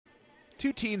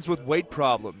Two teens with weight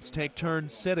problems take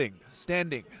turns sitting,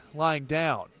 standing, lying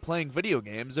down, playing video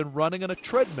games, and running on a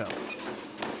treadmill.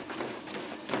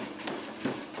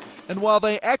 And while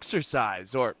they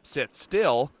exercise or sit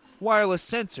still, wireless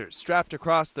sensors strapped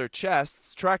across their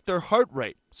chests track their heart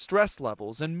rate, stress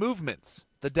levels, and movements.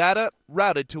 The data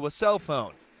routed to a cell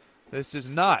phone. This is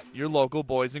not your local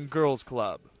Boys and Girls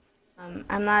Club.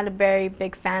 I'm not a very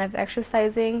big fan of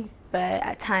exercising, but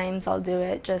at times I'll do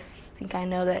it. Just think I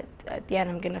know that at the end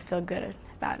I'm going to feel good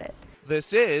about it.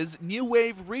 This is new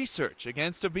wave research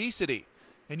against obesity.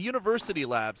 In university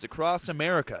labs across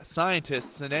America,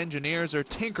 scientists and engineers are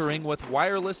tinkering with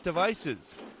wireless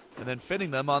devices and then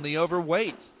fitting them on the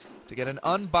overweight to get an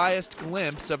unbiased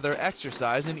glimpse of their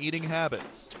exercise and eating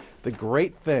habits. The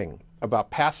great thing about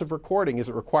passive recording is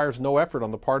it requires no effort on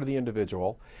the part of the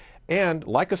individual. And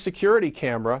like a security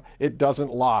camera, it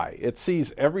doesn't lie. It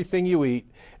sees everything you eat.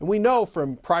 And we know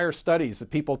from prior studies that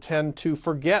people tend to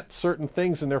forget certain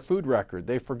things in their food record.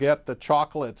 They forget the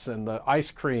chocolates and the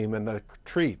ice cream and the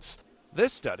treats.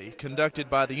 This study, conducted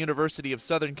by the University of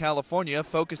Southern California,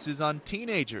 focuses on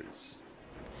teenagers.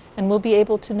 And we'll be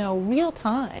able to know real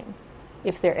time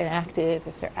if they're inactive,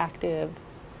 if they're active,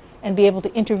 and be able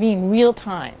to intervene real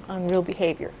time on real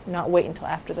behavior, not wait until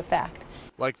after the fact.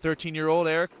 Like 13-year-old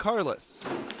Eric Carlos.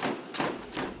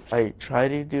 I try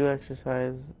to do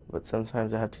exercise, but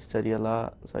sometimes I have to study a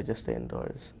lot, so I just stay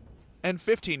indoors. And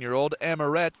 15-year-old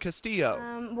AMORETTE'S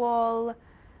Castillo. Well,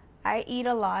 I eat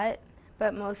a lot,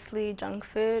 but mostly junk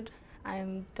food.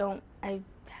 I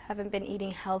haven't been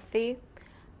eating healthy.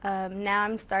 Now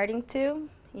I'm starting to,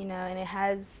 and it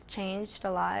has changed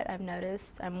a lot. I've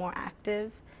noticed I'm more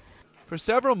active. For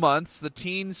several months, the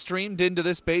teens streamed into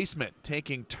this basement,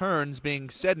 taking turns being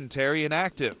sedentary and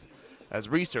active, as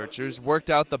researchers worked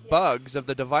out the bugs of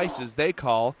the devices they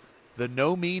call the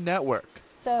Mone network.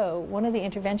 So one of the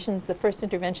interventions, the first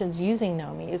interventions using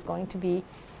Mone is going to be,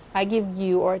 I give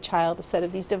you or a child a set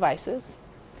of these devices.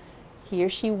 He or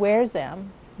she wears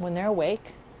them when they're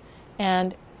awake,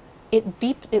 and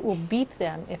it will beep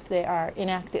them if they are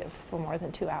inactive for more than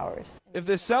 2 hours. If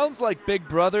this sounds like Big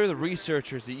Brother, the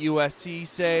researchers at USC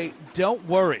say, don't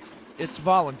worry, it's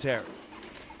voluntary.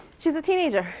 She's a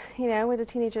teenager, what do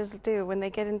teenagers do? When they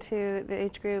get into the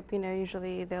age group,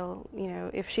 usually they'll,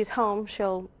 if she's home,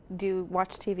 she'll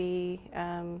watch TV,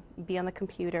 be on the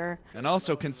computer. And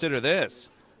also consider this.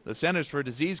 The Centers for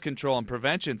Disease Control and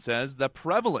Prevention says the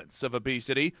prevalence of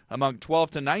obesity among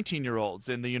 12 to 19-year-olds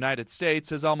in the United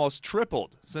States has almost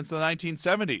tripled since the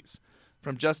 1970s,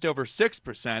 from just over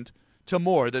 6% to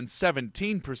more than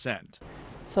 17%.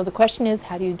 So the question is,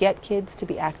 how do you get kids to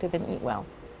be active and eat well?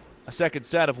 A second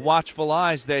set of watchful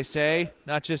eyes, they say,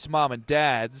 not just mom and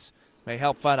dad's, may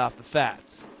help fight off the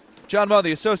fats. John Mone,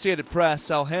 The Associated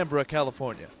Press, Alhambra,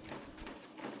 California.